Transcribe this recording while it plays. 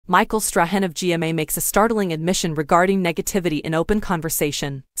Michael Strahan of GMA makes a startling admission regarding negativity in open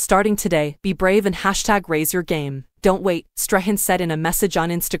conversation. Starting today, be brave and #raise your game. Don't wait, Strahan said in a message on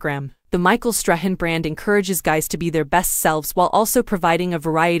Instagram. The Michael Strahan brand encourages guys to be their best selves while also providing a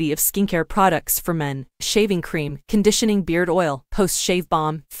variety of skincare products for men: shaving cream, conditioning beard oil, post-shave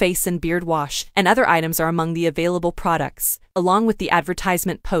balm, face and beard wash, and other items are among the available products. Along with the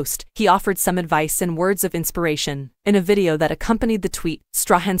advertisement post, he offered some advice and words of inspiration. In a video that accompanied the tweet,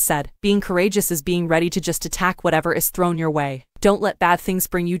 Strahan said, "Being courageous is being ready to just attack whatever is thrown your way. Don't let bad things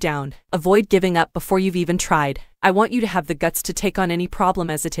bring you down. Avoid giving up before you've even tried. I want you to have the guts to take on any problem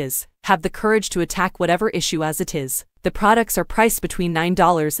as it is. Have the courage to attack whatever issue as it is." The products are priced between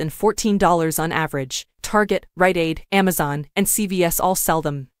 $9 and $14 on average. Target, Rite Aid, Amazon, and CVS all sell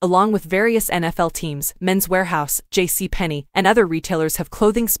them. Along with various NFL teams, Men's Warehouse, JCPenney, and other retailers have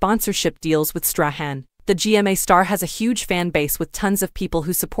clothing sponsorship deals with Strahan. The GMA star has a huge fan base with tons of people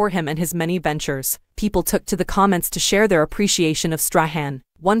who support him and his many ventures. People took to the comments to share their appreciation of Strahan.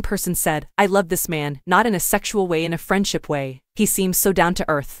 One person said, "I love this man, not in a sexual way, in a friendship way. He seems so down to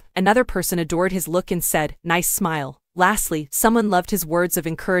earth." Another person adored his look and said, "Nice smile." Lastly, someone loved his words of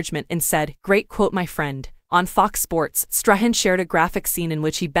encouragement and said, "Great quote, my friend." On Fox Sports, Strahan shared a graphic scene in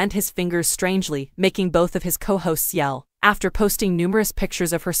which he bent his fingers strangely, making both of his co-hosts yell. After posting numerous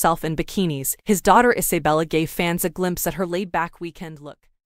pictures of herself in bikinis, his daughter Isabella gave fans a glimpse at her laid-back weekend look.